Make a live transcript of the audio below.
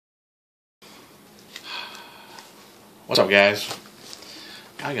What's up, guys?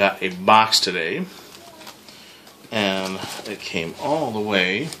 I got a box today, and it came all the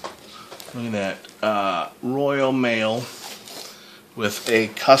way. Look at that, Royal Mail with a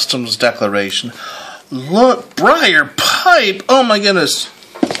customs declaration. Look, Briar Pipe! Oh my goodness!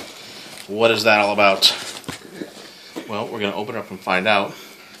 What is that all about? Well, we're going to open it up and find out.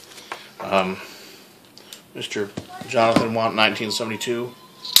 Mr. Jonathan Want 1972.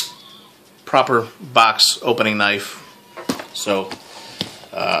 Proper box opening knife. So,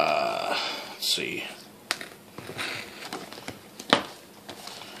 let's see.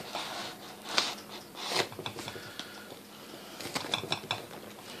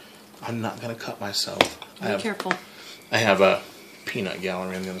 I'm not going to cut myself. Be careful. I have a peanut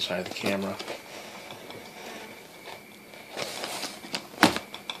gallery on the other side of the camera.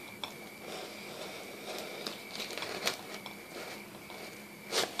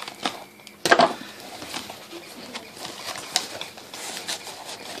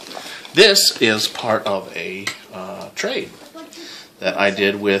 This is part of a trade that I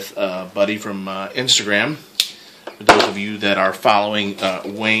did with a buddy from Instagram. For those of you that are following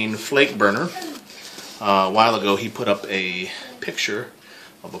Wayne Flakeburner, a while ago he put up a picture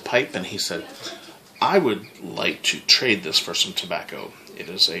of a pipe and he said, I would like to trade this for some tobacco. It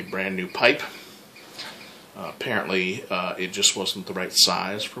is a brand new pipe. Apparently it just wasn't the right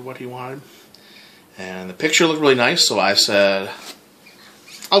size for what he wanted. And the picture looked really nice, so I said,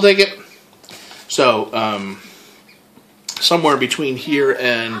 I'll take it. So, somewhere between here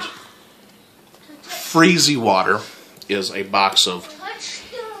and Freezy Water is a box of,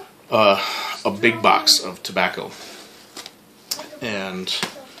 a big box of tobacco. And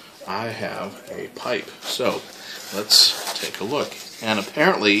I have a pipe. So, let's take a look. And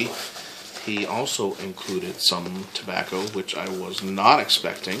apparently, he also included some tobacco, which I was not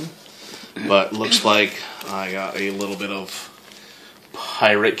expecting. But looks like I got a little bit of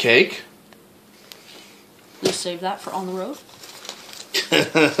pirate cake. You save that for on the road?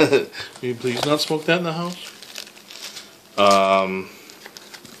 Can you please not smoke that in the house?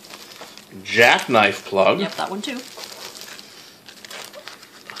 Jackknife plug. Yep, that one too.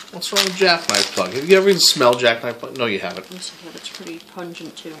 What's wrong with jackknife plug? Have you ever even smelled jackknife plug? No, you haven't. Yes, I have. It's pretty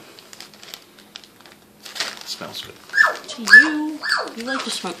pungent too. It smells good. To you, you like to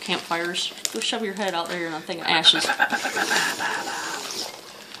smoke campfires. Go shove your head out there in a thing of ashes.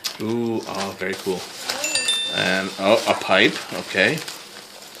 Ooh, oh, very cool. And, oh, a pipe, okay.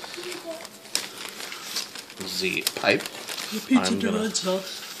 The pipe. The pizza de red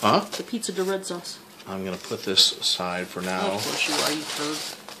sauce. Huh? The pizza de red sauce. I'm going to put this aside for now. Oh, of course you are, you turd.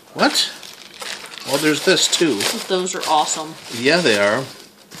 What? Well, there's this too. Those are awesome. Yeah, they are.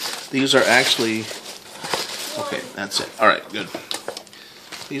 These are actually... Okay, that's it. Alright, good.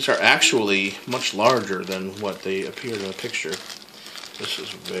 These are actually much larger than what they appeared in the picture. This is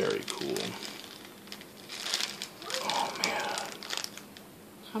very cool. Oh, man.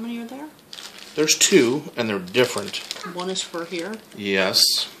 How many are there? There's two, and they're different. One is for here.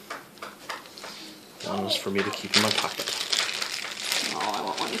 Yes. One is for me to keep in my pocket. Oh, I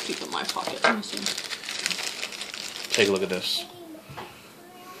want one to keep in my pocket. Let me see. Take a look at this.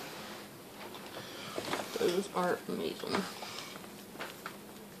 Those are amazing.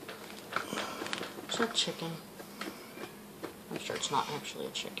 It's a chicken. I'm sure it's not actually a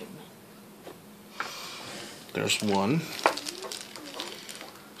chicken. There's one.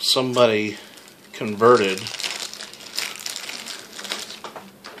 Somebody converted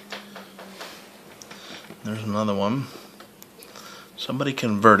there's another one. Somebody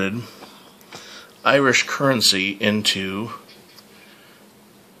converted Irish currency into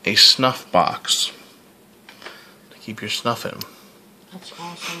a snuff box to keep your snuff in. That's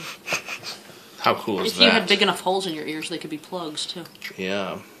awesome. How cool is that? If you had big enough holes in your ears, they could be plugs too.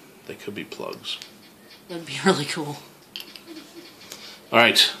 Yeah, they could be plugs. That'd be really cool.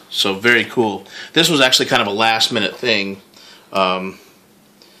 Alright, so very cool. This was actually kind of a last minute thing.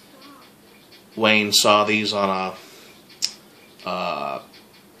 Wayne saw these on a, I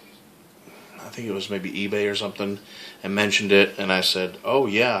think it was maybe eBay or something, and mentioned it, and I said, oh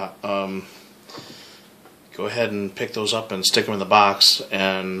yeah, go ahead and pick those up and stick them in the box,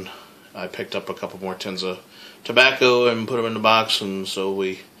 and I picked up a couple more tins of tobacco and put them in the box, and so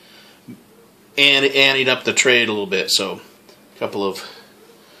we anteed up the trade a little bit. So a couple of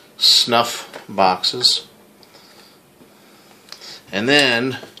snuff boxes, and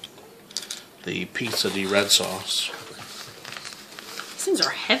then the pizza de red sauce. These things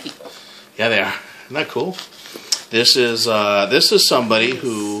are heavy. Yeah, they are. Isn't that cool? This is somebody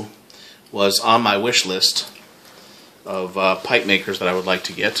who was on my wish list of pipe makers that I would like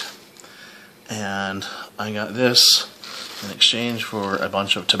to get, and I got this in exchange for a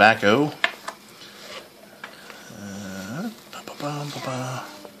bunch of tobacco.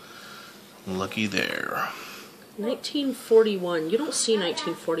 Looky there. 1941. You don't see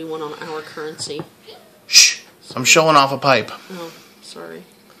 1941 on our currency. Shh! I'm showing off a pipe. Oh, sorry.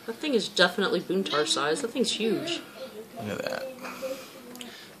 That thing is definitely Boontar size. That thing's huge. Look at that.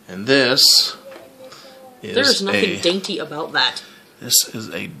 And this is There's nothing dainty about that. This is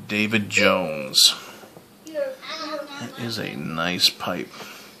a David Jones. That is a nice pipe.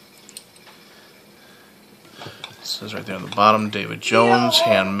 It says right there on the bottom, David Jones,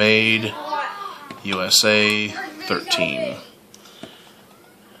 handmade, USA, 13.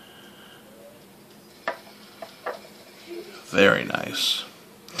 Very nice.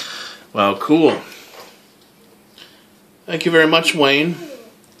 Well, cool. Thank you very much, Wayne.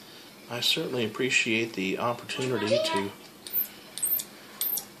 I certainly appreciate the opportunity to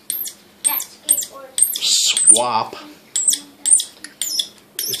swap.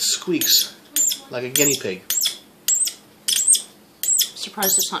 It squeaks like a guinea pig.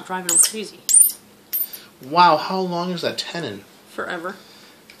 Surprised it's not driving him crazy. Wow, how long is that tenon? Forever.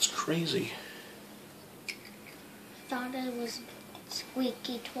 It's crazy. Thought it was a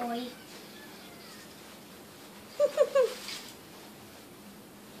squeaky toy.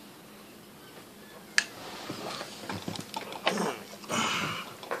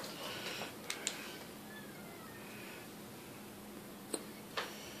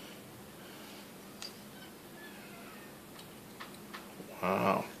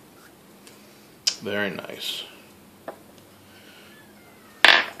 Wow. Very nice.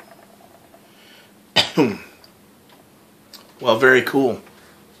 Well, very cool.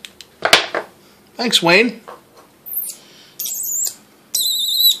 Thanks, Wayne.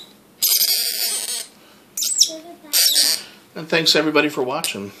 And thanks everybody for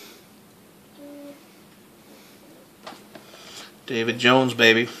watching. David Jones,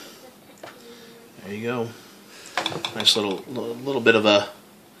 baby. There you go. Nice little bit of a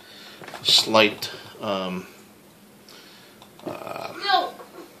slight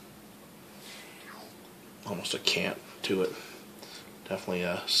almost a cant to it. Definitely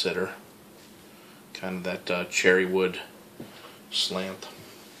a sitter. Kind of that cherry wood slant.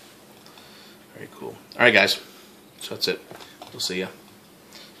 Very cool. Alright guys, so that's it. We'll see ya.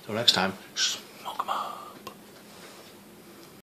 Till next time. Smoke 'em up.